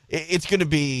 $500,000. It's going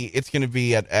to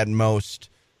be at most,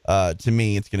 to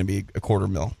me, it's going to be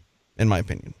 $250,000, in my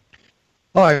opinion.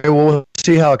 All right, well, we'll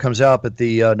see how it comes out. But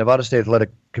the Nevada State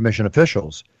Athletic Commission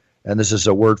officials and this is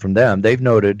a word from them, they've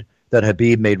noted that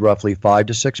Khabib made roughly $5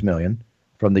 to $6 million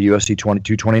from the UFC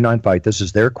 229 fight. This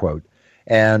is their quote.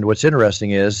 And what's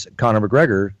interesting is Conor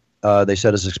McGregor, they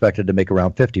said, is expected to make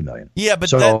around $50 million. Yeah, but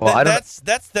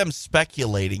that's them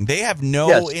speculating. They have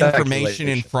no information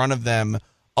in front of them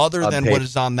other than what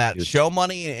is on that show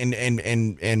money and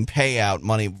payout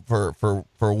money for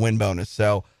a win bonus.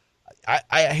 So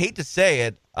I hate to say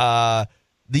it, the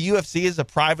UFC is a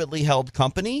privately held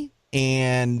company,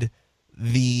 and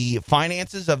the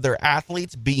finances of their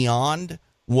athletes beyond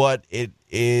what it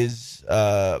is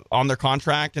on their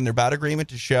contract and their bout agreement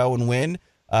to show and win,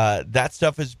 that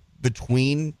stuff is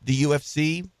between the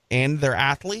UFC and their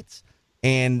athletes.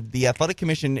 And the Athletic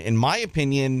Commission, in my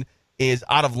opinion, is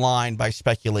out of line by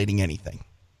speculating anything.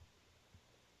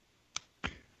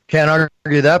 Can't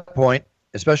argue that point,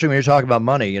 especially when you're talking about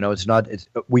money.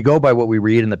 We go by what we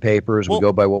read in the papers, we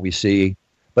go by what we see,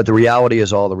 but the reality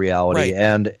is all the reality. Right.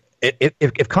 And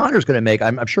if Conor's going to make,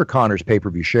 I'm sure Conor's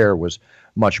pay-per-view share was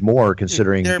much more,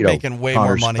 considering they're making way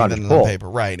Conor's, more money than the paper.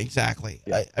 Right, exactly.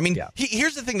 Yeah. I mean,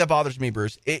 here's the thing that bothers me,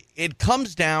 Bruce. It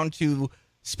comes down to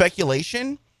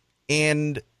speculation,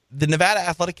 and the Nevada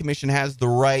Athletic Commission has the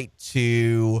right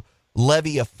to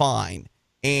levy a fine.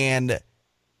 And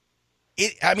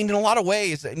in a lot of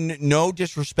ways, no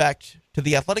disrespect to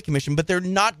the Athletic Commission, but they're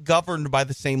not governed by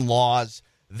the same laws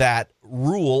that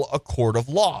rule a court of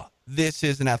law. This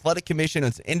is an athletic commission.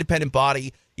 It's an independent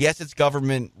body. Yes, it's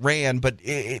government ran, but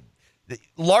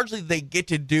largely they get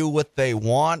to do what they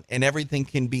want, and everything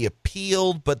can be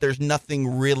appealed, but there's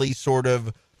nothing really sort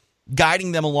of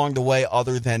guiding them along the way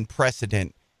other than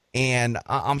precedent. And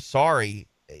I'm sorry,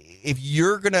 if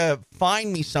you're going to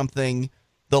find me something,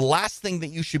 the last thing that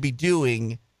you should be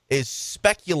doing is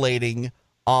speculating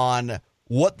on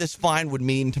what this fine would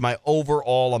mean to my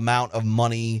overall amount of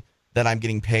money that I'm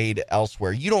getting paid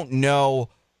elsewhere. You don't know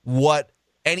what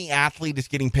any athlete is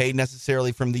getting paid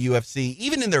necessarily from the UFC.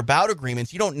 Even in their bout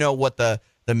agreements, you don't know what the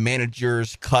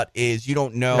manager's cut is. You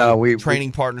don't know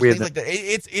training partners, things like that.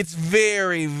 It's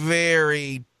very,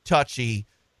 very touchy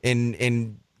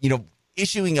in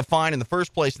issuing a fine in the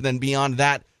first place, and then beyond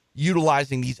that,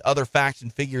 utilizing these other facts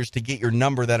and figures to get your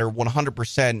number that are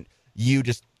 100% you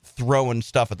just throwing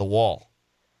stuff at the wall.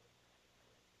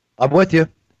 I'm with you.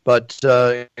 But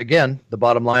again, the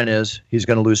bottom line is he's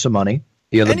going to lose some money.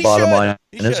 The other bottom line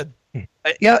is,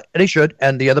 yeah, and he should.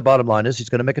 And the other bottom line is he's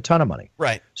going to make a ton of money.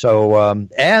 Right. So,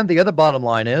 and the other bottom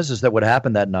line is that what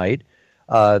happened that night,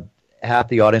 half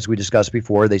the audience we discussed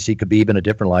before, they see Habib in a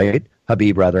different light.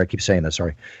 Habib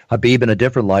in a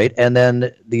different light. And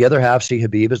then the other half see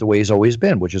Habib as the way he's always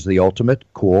been, which is the ultimate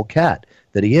cool cat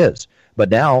that he is. But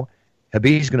now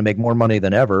Habib's going to make more money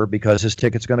than ever because his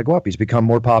ticket's going to go up. He's become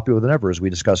more popular than ever, as we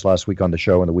discussed last week on the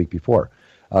show and the week before,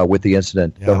 with the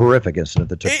incident, the horrific incident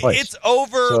that took place. It's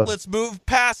over. So, let's move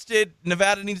past it.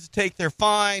 Nevada needs to take their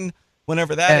fine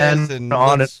whenever that is. And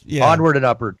onward and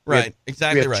upward. Right,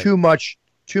 exactly right.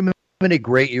 Too many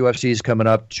great UFCs coming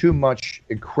up, too much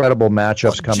incredible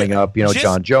matchups coming up.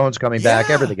 John Jones coming back,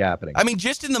 everything happening. I mean,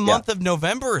 just in the month of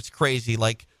November, it's crazy.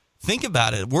 Like, think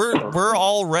about it. We're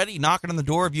already knocking on the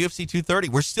door of UFC 230.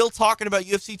 We're still talking about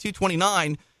UFC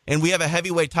 229, and we have a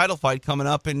heavyweight title fight coming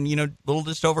up in little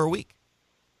just over a week.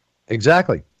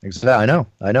 Exactly. I know.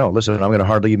 Listen, I'm going to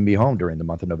hardly even be home during the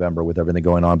month of November with everything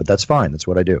going on, but that's fine. That's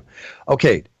what I do.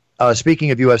 Okay.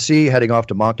 Speaking of UFC, heading off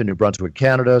to Moncton, New Brunswick,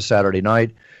 Canada, Saturday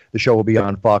night. The show will be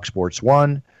on Fox Sports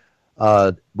 1.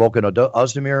 Volkan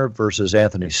Ozdemir versus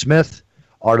Anthony Smith,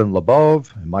 Artem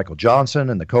Lobov, and Michael Johnson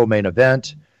in the co-main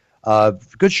event.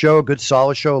 Good show, good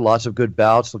solid show, lots of good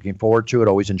bouts. Looking forward to it.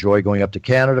 Always enjoy going up to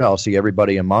Canada. I'll see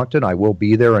everybody in Moncton. I will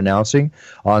be there announcing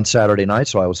on Saturday night,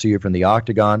 so I will see you from the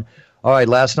Octagon. All right,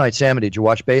 last night, Sammy, did you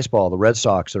watch baseball? The Red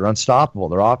Sox, they're unstoppable.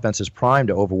 Their offense is primed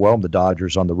to overwhelm the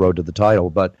Dodgers on the road to the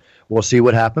title, but we'll see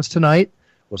what happens tonight.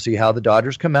 We'll see how the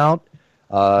Dodgers come out.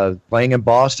 Playing in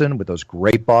Boston with those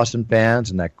great Boston fans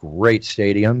and that great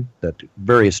stadium, that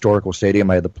very historical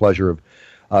stadium I had the pleasure of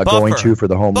going to for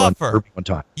the home run one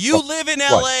time. You live in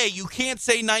L.A. You can't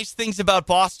say nice things about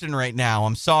Boston right now.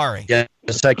 I'm sorry.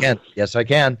 Yes, I can. Because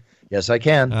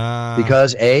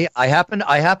I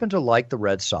happen to like the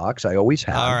Red Sox. I always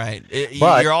have. All right.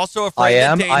 But you're also afraid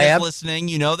that Dana's listening.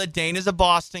 You know that Dana's a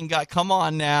Boston guy. Come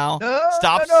on now.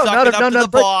 Stop sucking up to the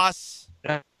boss.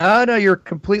 No, you're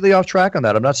completely off track on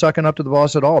that. I'm not sucking up to the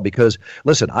boss at all because,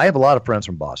 listen, I have a lot of friends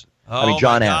from Boston.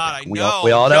 John Anik. We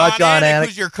all know John Anik.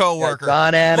 Who's your coworker?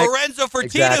 John Anik. Lorenzo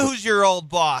Fertitta, who's your old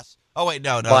boss. Oh, wait,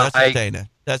 no, that's just Dana.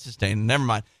 That's just Dana. Never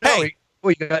mind. Hey.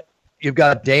 You've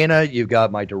got Dana. You've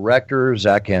got my director,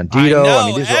 Zach Candido. I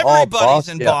mean, these are all everybody's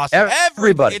in Boston.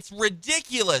 Everybody. It's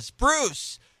ridiculous.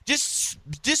 Bruce, Just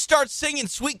start singing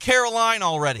Sweet Caroline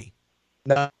already.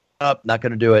 No, not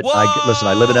going to do it. Whoa! Listen,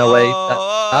 I live in L.A.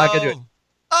 Not going to do it.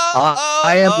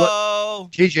 I am.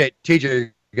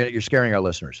 TJ, you're scaring our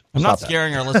listeners. I'm Stop not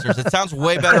scaring our listeners. It sounds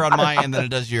way better on my end than it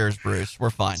does yours, Bruce. We're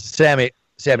fine. Sammy,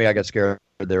 I got scared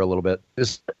there a little bit.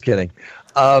 Just kidding.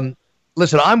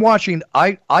 Listen, I'm watching.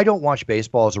 I don't watch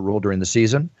baseball as a rule during the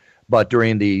season, but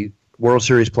during the World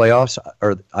Series playoffs,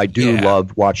 I do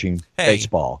love watching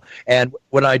baseball. And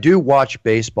when I do watch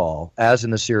baseball, as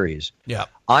in the series,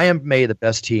 I am may the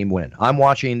best team win. I'm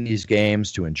watching these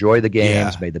games to enjoy the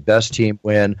games. May the best team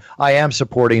win. I am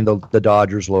supporting the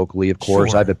Dodgers locally, of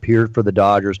course. Sure. I've appeared for the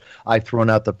Dodgers. I've thrown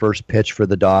out the first pitch for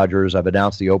the Dodgers. I've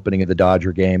announced the opening of the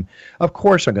Dodger game. Of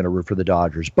course I'm going to root for the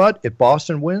Dodgers. But if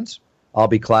Boston wins, I'll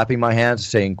be clapping my hands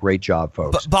saying, great job,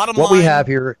 folks. Bottom what line, we have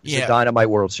here is a Dynamite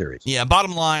World Series. Yeah,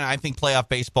 bottom line, I think playoff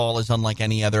baseball is unlike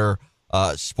any other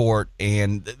sport.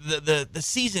 And the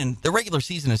season, the regular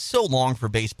season is so long for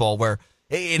baseball where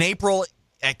in April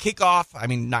at kickoff, I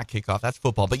mean, not kickoff, that's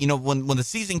football. But, when the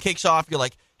season kicks off, you're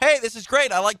like, hey, this is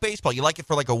great. I like baseball. You like it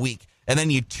for like a week. And then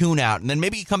you tune out. And then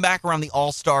maybe you come back around the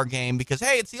All-Star game because,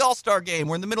 hey, it's the All-Star game.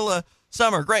 We're in the middle of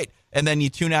summer. Great. And then you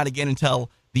tune out again until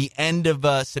the end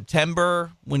of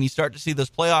September when you start to see those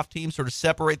playoff teams sort of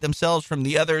separate themselves from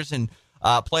the others. And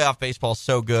playoff baseball is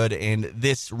so good, and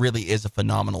this really is a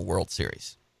phenomenal World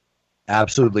Series.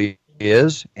 Absolutely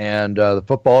is, and the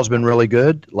football has been really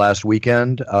good. Last week,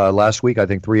 I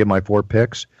think 3 of my 4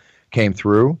 picks came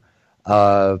through.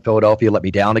 Philadelphia let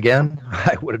me down again.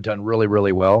 I would have done really,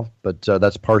 really well, but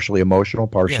that's partially emotional,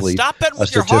 partially stop betting with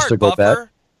a statistical your heart, Buffer. bet.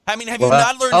 I mean, have you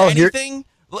not learned anything?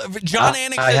 John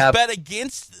Anik has bet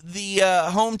against the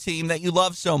home team that you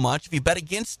love so much. If you bet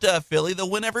against Philly, they'll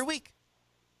win every week.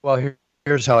 Well,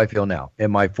 here's how I feel now.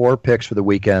 In my 4 picks for the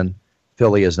weekend,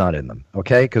 Philly is not in them,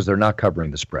 okay? Because they're not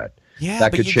covering the spread. Yeah,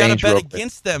 that but could you got to bet quick.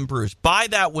 against them, Bruce. Buy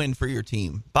that win for your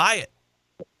team. Buy it.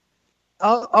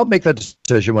 I'll make that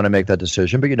decision when I make that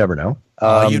decision, but you never know.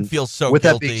 You'd feel so with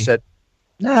guilty. That being said,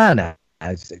 nah.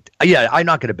 Yeah, I'm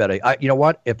not going to bet. You know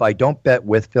what? If I don't bet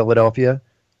with Philadelphia,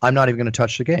 I'm not even going to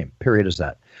touch the game. Period is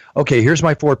that. Okay, here's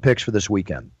my 4 picks for this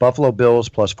weekend. Buffalo Bills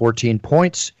plus 14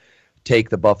 points.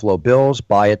 Take the Buffalo Bills.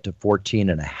 Buy it to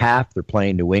 14.5. They're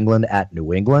playing New England at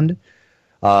New England.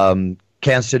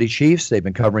 Kansas City Chiefs, they've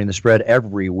been covering the spread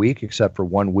every week except for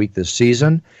 1 week this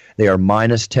season. They are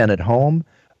minus 10 at home.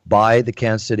 Buy the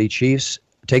Kansas City Chiefs.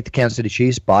 Take the Kansas City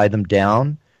Chiefs. Buy them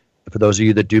down. For those of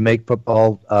you that do make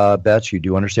football bets, you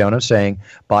do understand what I'm saying.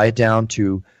 Buy it down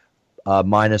to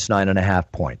minus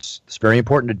 9.5 points. It's very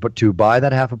important to buy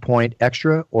that half a point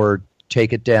extra or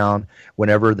take it down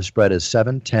whenever the spread is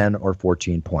 7, 10, or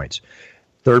 14 points.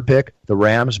 Third pick, the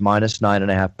Rams, minus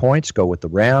 9.5 points. Go with the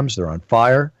Rams. They're on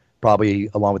fire, probably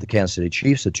along with the Kansas City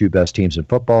Chiefs, the 2 best teams in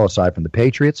football aside from the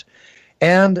Patriots.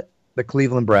 And the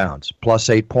Cleveland Browns, plus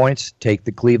 8 points. Take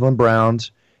the Cleveland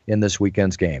Browns in this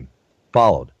weekend's game.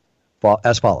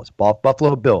 As follows.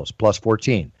 Buffalo Bills, plus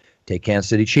 14. Take Kansas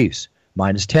City Chiefs,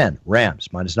 minus 10. Rams,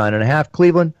 minus 9.5.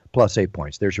 Cleveland, plus 8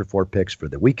 points. There's your 4 picks for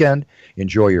the weekend.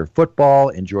 Enjoy your football.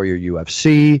 Enjoy your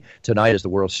UFC. Tonight is the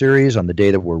World Series on the day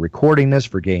that we're recording this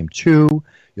for Game 2.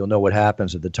 You'll know what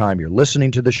happens at the time you're listening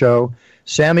to the show.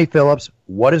 Sammy Phillips,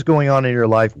 what is going on in your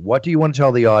life? What do you want to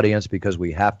tell the audience? Because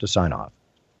we have to sign off.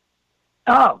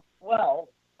 Oh, well,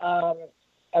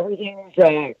 everything's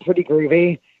pretty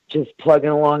groovy. Just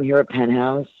plugging along here at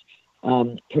Penthouse.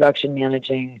 Production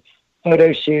managing,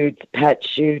 photo shoots, pet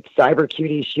shoots, cyber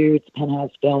cutie shoots,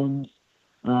 Penthouse films.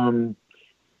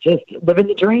 Just living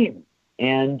the dream.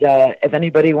 And if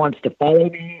anybody wants to follow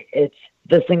me, it's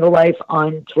The Single Life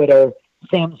on Twitter,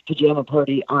 Sam's Pajama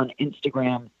Party on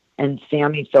Instagram, and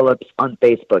Sammy Phillips on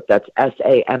Facebook. That's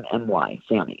Sammy,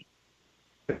 Sammy.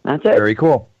 That's it. Very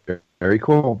cool. Very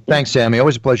cool. Thanks, Sammy.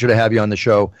 Always a pleasure to have you on the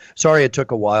show. Sorry it took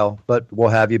a while, but we'll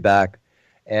have you back,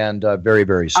 and very,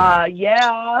 very soon.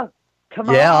 Yeah. Come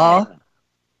on.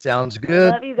 Sounds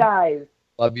good. Love you guys.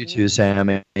 Love you too,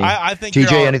 Sammy. I think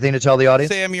TJ, anything to tell the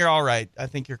audience? Sam, you're all right. I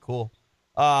think you're cool.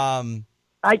 I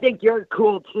think you're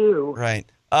cool too.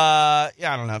 Right. I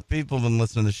don't know. People have been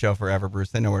listening to the show forever,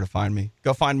 Bruce. They know where to find me.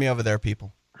 Go find me over there,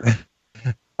 people.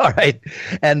 All right.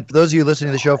 And for those of you listening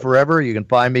to the show forever, you can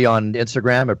find me on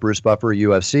Instagram at Bruce Buffer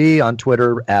UFC, on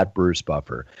Twitter at Bruce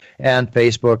Buffer, and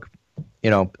Facebook.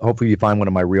 Hopefully you find one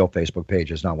of my real Facebook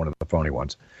pages, not one of the phony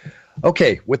ones.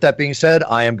 Okay. With that being said,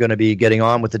 I am going to be getting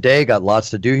on with the day. Got lots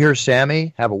to do here.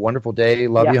 Sammy, have a wonderful day.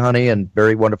 Love you, honey, and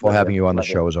very wonderful having you on the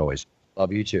show as always.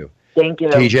 Love you too. Thank you.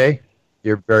 TJ,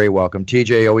 you're very welcome.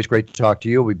 TJ, always great to talk to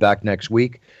you. We'll be back next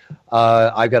week.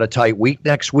 I've got a tight week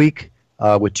next week.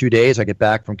 with 2 days. I get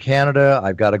back from Canada.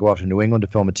 I've got to go off to New England to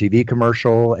film a TV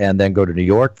commercial and then go to New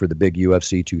York for the big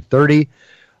UFC 230.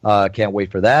 Can't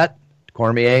wait for that.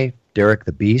 Cormier, Derek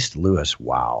the Beast, Lewis.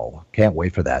 Wow. Can't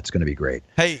wait for that. It's going to be great.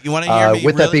 Hey, you want to hear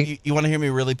me you want to hear me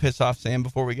really piss off Sam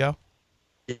before we go?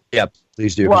 Yeah,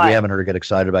 please do. Because we haven't heard her get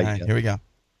excited about you. Yet. Here we go.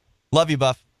 Love you,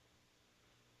 Buff.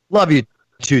 Love you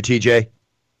too, TJ.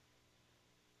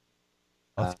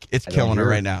 It's killing her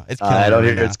right now. It's killing I don't her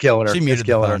hear right it's killing her. She muted it's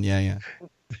killing the phone. her.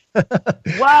 Yeah.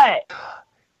 What?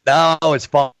 No, it's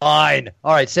fine.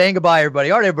 All right, saying goodbye,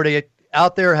 everybody. All right, everybody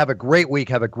out there, have a great week.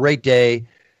 Have a great day.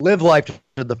 Live life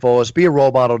to the fullest. Be a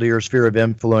role model to your sphere of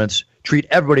influence. Treat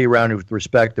everybody around you with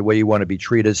respect the way you want to be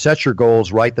treated. Set your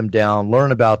goals, write them down,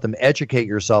 learn about them, educate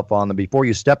yourself on them before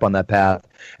you step on that path.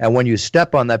 And when you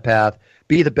step on that path,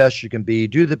 be the best you can be.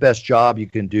 Do the best job you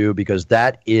can do because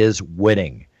that is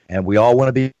winning. And we all want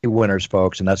to be winners,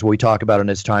 folks, and that's what we talk about on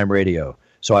It's Time Radio.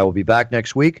 So I will be back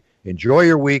next week. Enjoy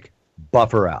your week.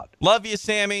 Buffer out. Love you,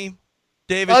 Sammy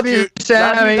Davis. Love you,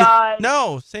 Sammy.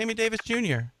 No, Sammy Davis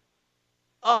Jr.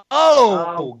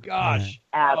 Oh gosh.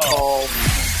 Asshole.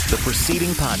 The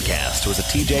preceding podcast was a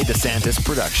TJ DeSantis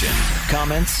production.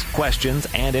 Comments, questions,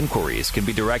 and inquiries can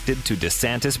be directed to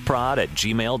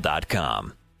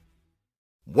DeSantisProd@gmail.com.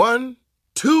 1,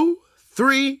 2,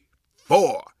 3,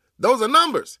 4. Those are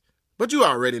numbers. But you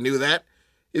already knew that.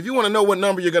 If you want to know what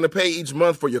number you're going to pay each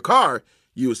month for your car,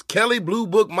 use Kelly Blue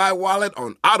Book My Wallet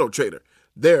on AutoTrader.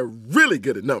 They're really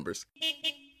good at numbers.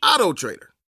 AutoTrader.